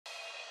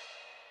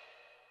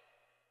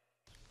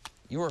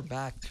You are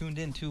back, tuned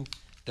into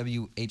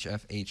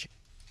WHFH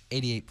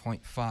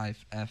 88.5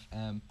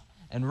 FM.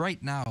 And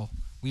right now,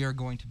 we are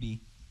going to be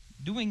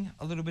doing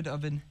a little bit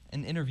of an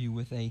interview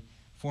with a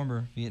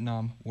former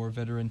Vietnam War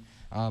veteran.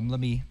 Let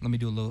me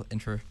do a little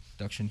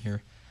introduction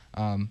here.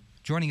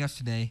 Joining us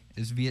today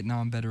is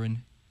Vietnam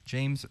veteran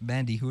James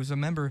Bandy, who is a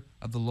member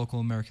of the local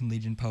American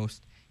Legion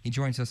post. He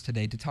joins us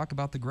today to talk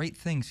about the great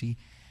things he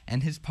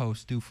and his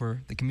post do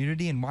for the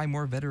community and why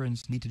more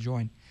veterans need to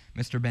join.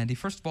 Mr. Bandy,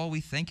 first of all,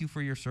 we thank you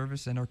for your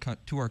service and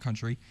to our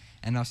country.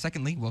 And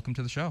secondly, welcome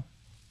to the show.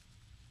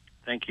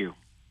 Thank you.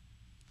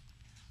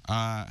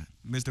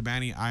 Mr.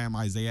 Bandy, I am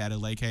Isaiah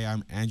Adeleke.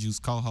 I'm Andrew's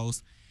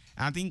co-host.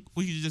 And I think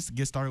we should just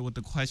get started with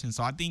the question.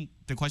 So I think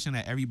the question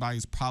that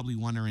everybody's probably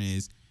wondering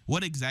is,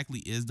 what exactly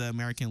is the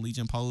American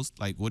Legion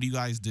Post? Like, what do you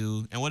guys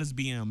do? And what does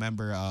being a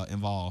member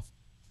involve?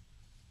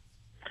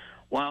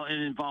 Well, it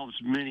involves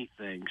many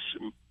things,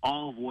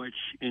 all of which,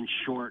 in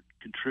short,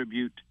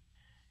 contribute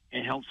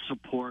and help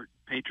support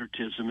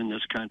patriotism in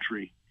this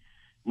country,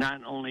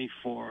 not only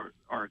for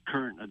our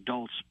current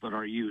adults, but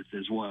our youth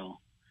as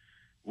well.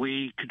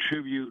 We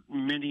contribute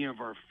many of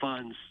our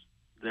funds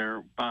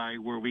thereby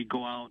where we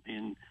go out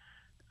and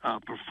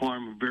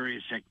perform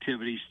various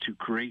activities to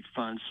create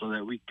funds so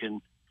that we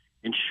can,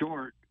 in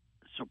short,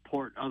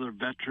 support other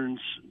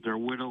veterans, their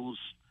widows,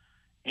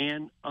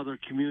 and other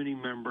community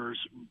members,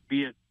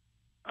 be it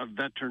a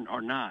veteran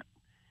or not,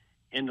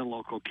 in the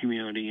local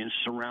community and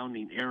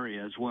surrounding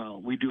area as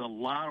well. We do a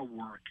lot of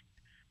work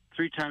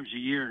 3 times a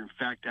year. In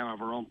fact, out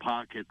of our own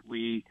pocket,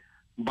 we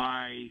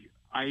buy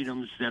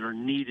items that are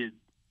needed,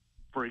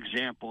 for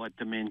example, at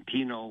the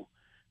Manteno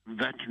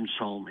Veterans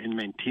Home in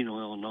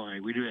Manteno, Illinois.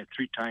 We do that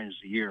 3 times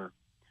a year.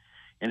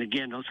 And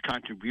again, those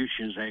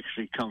contributions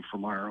actually come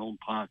from our own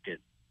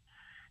pocket.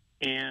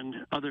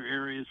 And other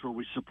areas where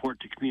we support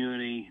the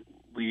community,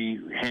 we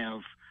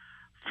have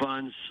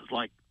funds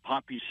like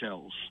poppy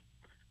cells.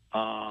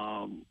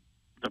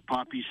 The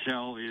poppy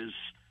cell is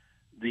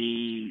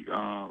the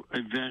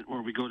event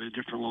where we go to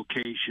different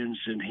locations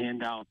and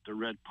hand out the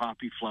red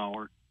poppy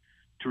flower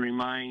to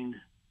remind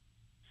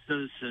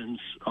citizens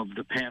of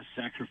the past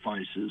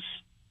sacrifices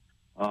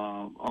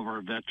of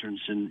our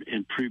veterans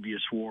in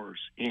previous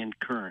wars and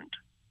current.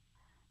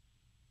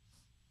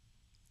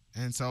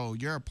 And so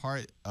you're a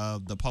part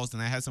of the post,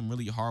 and it has some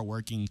really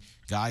hardworking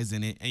guys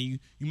in it. And you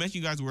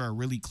mentioned you guys were a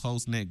really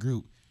close-knit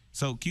group.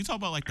 So can you talk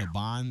about, like, the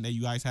bond that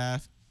you guys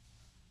have?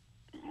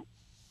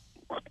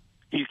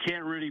 You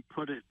can't really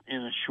put it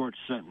in a short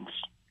sentence.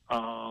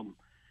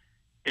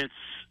 It's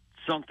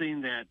something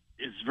that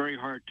is very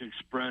hard to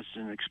express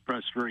and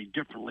expressed very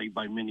differently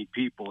by many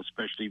people,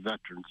 especially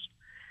veterans.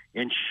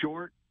 In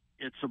short,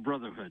 it's a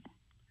brotherhood.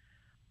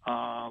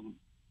 Our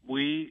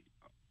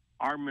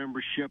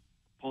membership,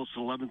 Post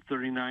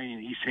 1139 in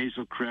East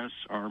Hazel Crest,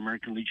 our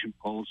American Legion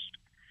Post,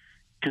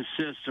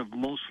 consists of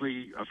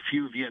mostly a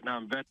few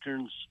Vietnam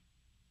veterans,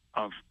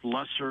 a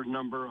lesser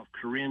number of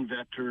Korean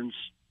veterans,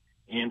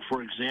 and,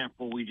 for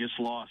example, we just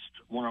lost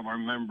one of our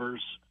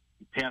members,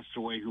 who passed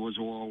away, who was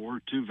a World War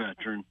II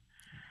veteran.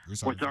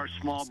 With our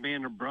small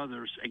band of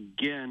brothers,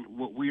 again,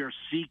 what we are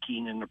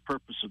seeking, and the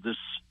purpose of this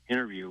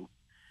interview,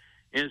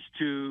 is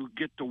to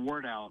get the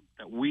word out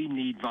that we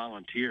need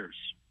volunteers,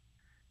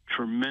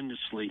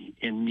 tremendously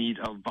in need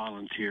of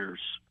volunteers.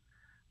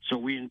 So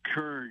we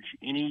encourage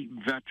any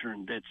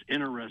veteran that's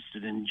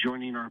interested in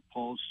joining our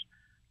post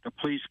to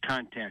please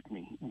contact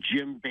me,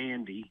 Jim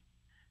Bandy,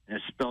 and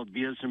it's spelled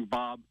V as in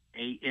Bob,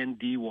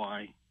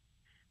 A-N-D-Y.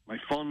 My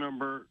phone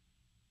number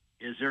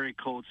is area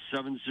code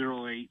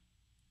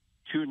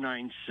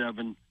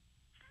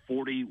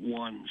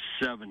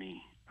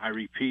 708-297-4170. I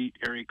repeat,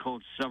 area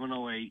code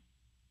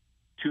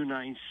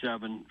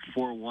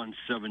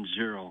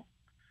 708-297-4170.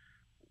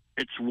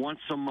 It's once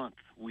a month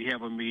we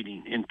have a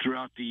meeting, and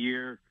throughout the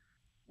year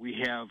we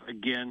have,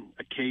 again,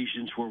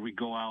 occasions where we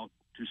go out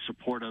to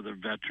support other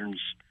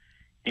veterans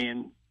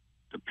and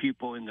the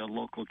people in the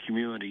local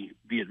community,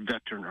 be it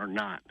veteran or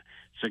not.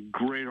 It's a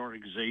great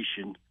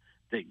organization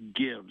that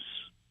gives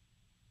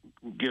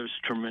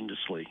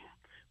tremendously.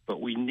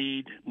 But we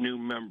need new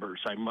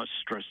members. I must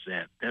stress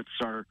that.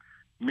 That's our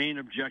main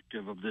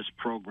objective of this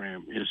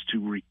program, is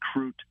to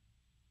recruit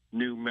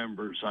new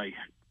members. I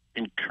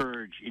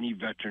encourage any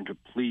veteran to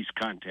please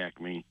contact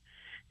me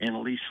and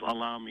at least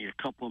allow me a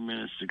couple of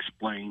minutes to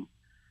explain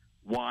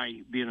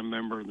why being a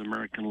member of the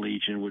American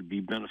Legion would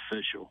be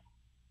beneficial.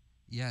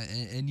 Yeah,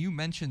 and you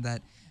mentioned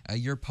that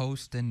your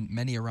post and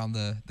many around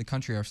the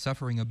country are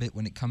suffering a bit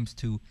when it comes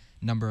to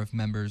number of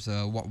members.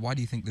 Why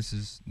do you think this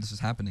is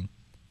happening?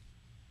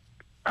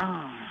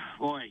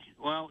 Boy.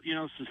 Well,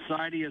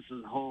 society as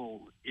a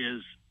whole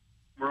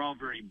we're all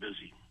very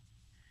busy.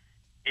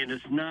 And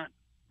it's not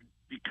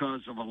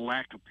because of a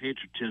lack of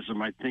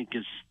patriotism. I think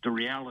the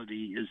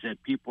reality is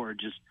that people are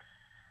just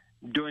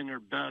doing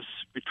their best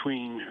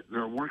between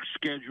their work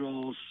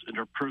schedules and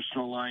their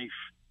personal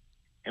life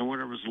and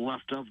whatever's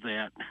left of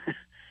that.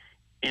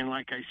 And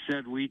like I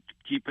said, we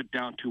keep it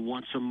down to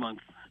once a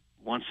month.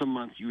 Once a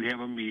month you have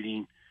a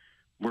meeting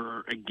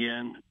where,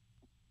 again,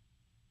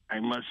 I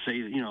must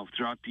say that,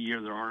 throughout the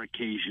year there are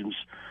occasions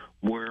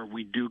where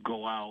we do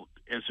go out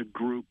as a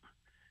group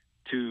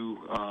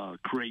to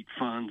create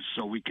funds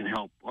so we can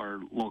help our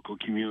local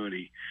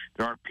community.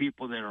 There are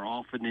people that are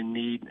often in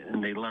need,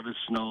 and they let us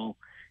know,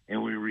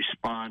 and we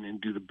respond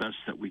and do the best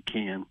that we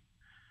can.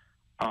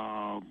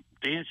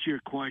 To answer your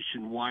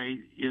question, why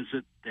is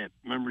it that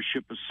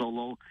membership is so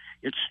low?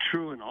 It's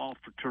true in all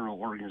fraternal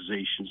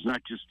organizations,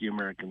 not just the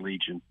American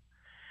Legion.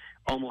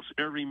 Almost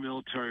every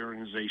military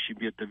organization,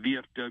 be it the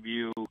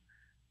VFW,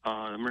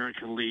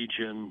 American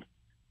Legion,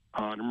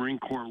 the Marine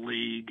Corps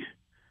League,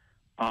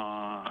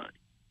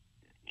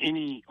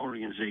 any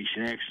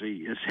organization actually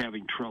is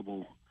having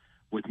trouble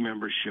with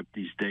membership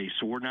these days.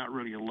 So we're not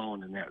really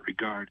alone in that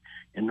regard.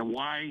 And the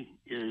why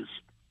is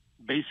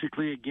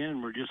basically,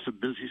 again, we're just a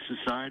busy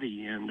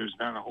society, and there's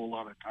not a whole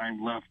lot of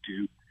time left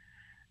to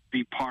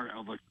be part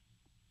of a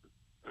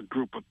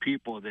group of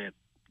people that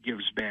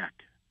gives back,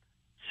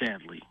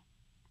 sadly.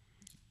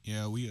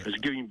 Yeah, because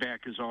giving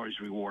back is always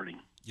rewarding.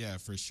 Yeah,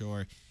 for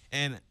sure.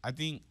 And I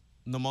think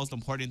the most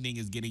important thing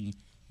is getting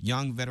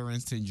young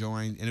veterans to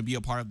join and to be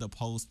a part of the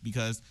post,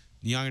 because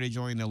the younger they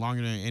join, the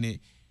longer they're in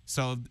it.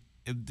 So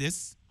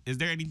is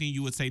there anything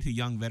you would say to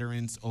young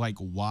veterans, like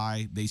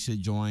why they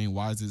should join?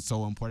 Why is it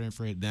so important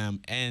for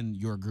them and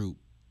your group?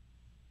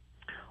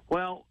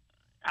 Well,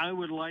 I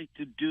would like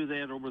to do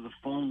that over the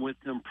phone with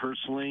them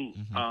personally,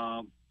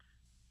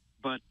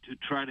 but to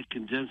try to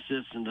condense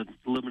this in the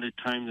limited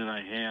time that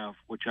I have,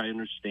 which I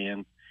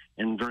understand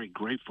and very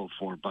grateful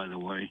for, by the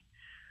way.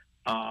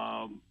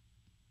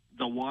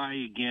 The why,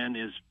 again,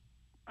 is,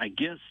 I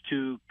guess,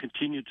 to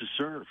continue to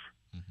serve.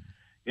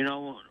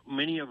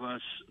 Many of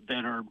us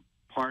that are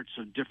parts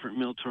of different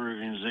military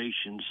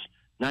organizations,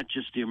 not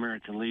just the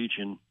American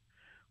Legion,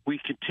 we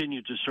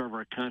continue to serve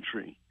our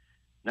country.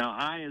 Now,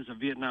 I, as a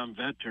Vietnam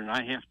veteran,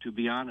 I have to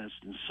be honest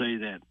and say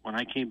that when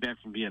I came back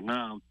from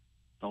Vietnam,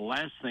 the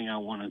last thing I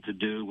wanted to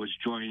do was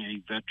join a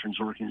veterans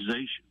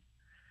organization.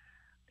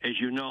 As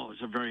you know, it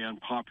was a very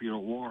unpopular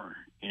war,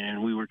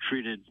 and we were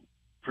treated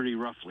pretty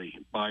roughly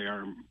by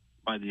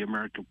the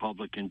American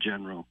public in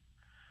general.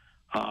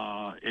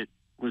 It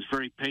was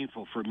very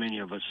painful for many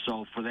of us.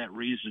 So for that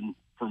reason,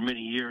 for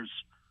many years,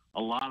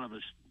 a lot of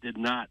us did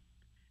not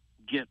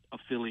get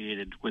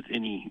affiliated with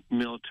any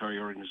military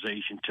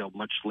organization till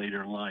much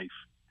later in life.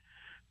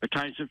 But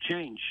times have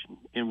changed,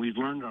 and we've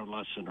learned our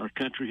lesson. Our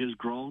country has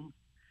grown,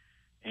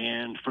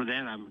 and for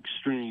that I'm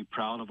extremely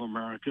proud of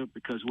America,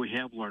 because we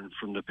have learned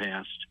from the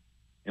past,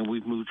 and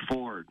we've moved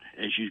forward.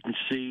 As you can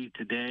see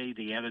today,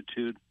 the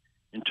attitude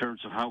in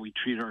terms of how we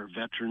treat our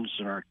veterans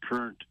and our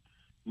current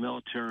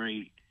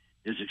military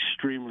is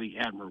extremely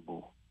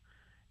admirable,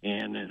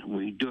 and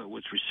we do it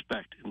with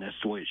respect, and that's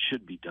the way it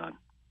should be done.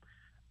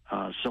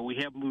 So we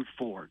have moved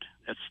forward.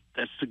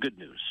 That's the good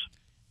news.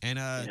 And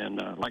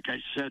like I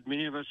said,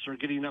 many of us are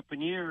getting up in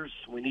years.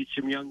 We need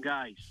some young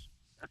guys.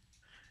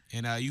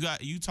 And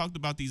you talked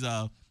about these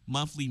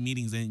monthly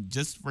meetings, and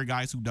just for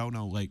guys who don't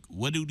know, like,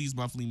 what do these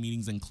monthly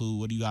meetings include?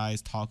 What do you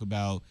guys talk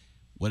about?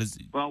 What is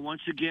it? Well,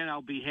 once again,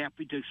 I'll be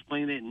happy to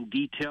explain it in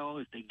detail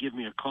if they give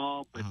me a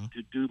call, but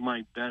to do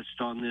my best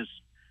on this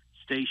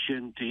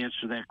station to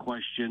answer that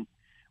question,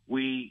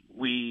 we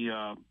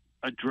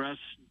address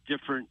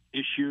different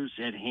issues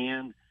at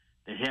hand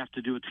that have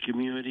to do with the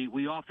community.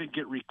 We often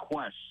get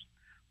requests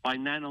by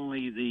not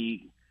only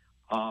the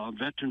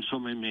Veterans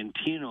Home in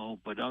Manteno,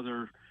 but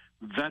other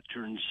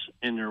veterans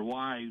and their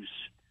wives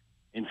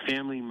and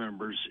family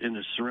members in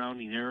the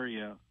surrounding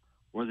area,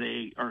 where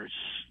they are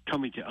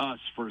coming to us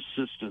for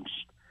assistance.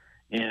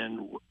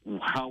 And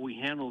how we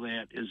handle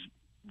that is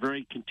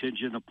very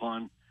contingent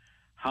upon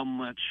how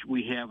much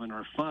we have in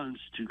our funds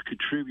to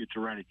contribute, to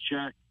write a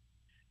check,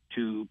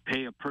 to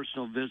pay a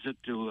personal visit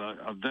to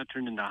a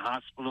veteran in the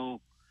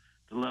hospital,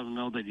 to let him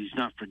know that he's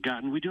not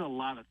forgotten. We do a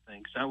lot of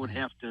things. I would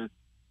have to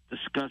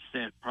discuss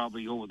that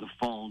probably over the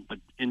phone, but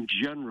in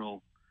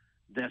general,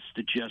 that's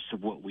the gist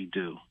of what we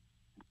do.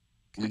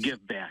 We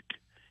give back,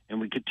 and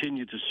we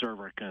continue to serve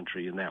our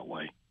country in that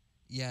way.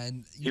 Yeah,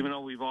 and even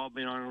though we've all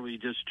been honorably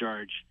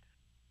discharged,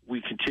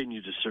 we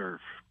continue to serve.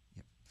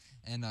 Yep.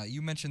 And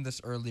you mentioned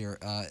this earlier.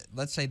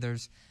 Let's say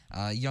there's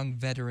young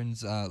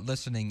veterans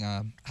listening.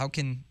 How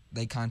can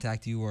they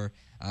contact you or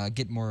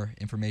get more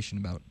information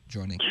about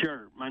joining?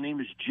 Sure. My name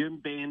is Jim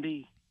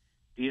Bandy,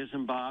 B as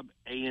in Bob,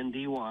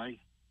 A-N-D-Y,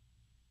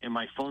 and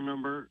my phone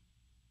number,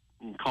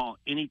 you can call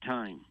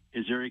anytime,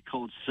 is area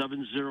code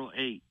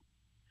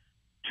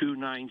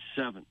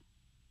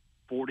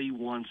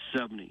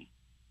 708-297-4170.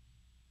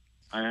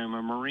 I am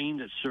a Marine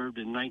that served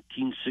in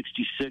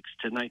 1966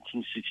 to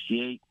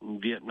 1968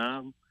 in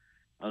Vietnam.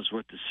 I was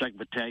with the 2nd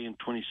Battalion,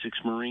 26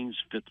 Marines,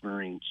 5th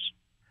Marines,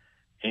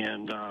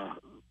 and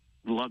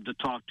love to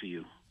talk to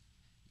you.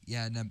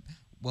 Yeah,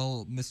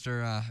 well,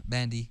 Mr.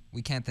 Bandy,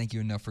 we can't thank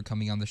you enough for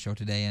coming on the show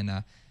today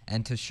and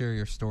to share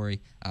your story.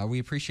 We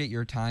appreciate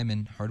your time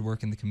and hard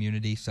work in the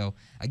community. So,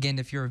 again,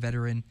 if you're a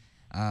veteran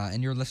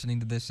and you're listening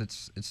to this,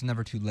 it's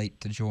never too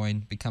late to join.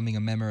 Becoming a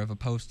member of a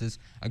post is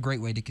a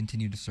great way to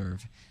continue to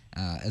serve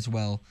as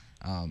well.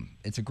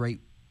 It's a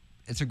great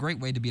it's a great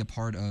way to be a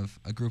part of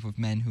a group of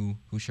men who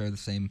share the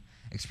same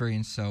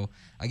experience. So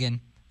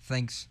again,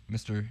 thanks,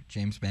 Mr.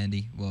 James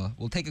Bandy.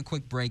 We'll take a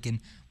quick break and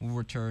we'll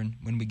return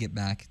when we get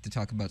back to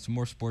talk about some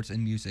more sports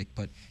and music.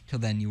 But till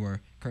then, you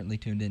are currently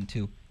tuned in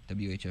to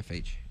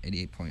WHFH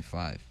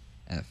 88.5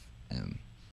 FM.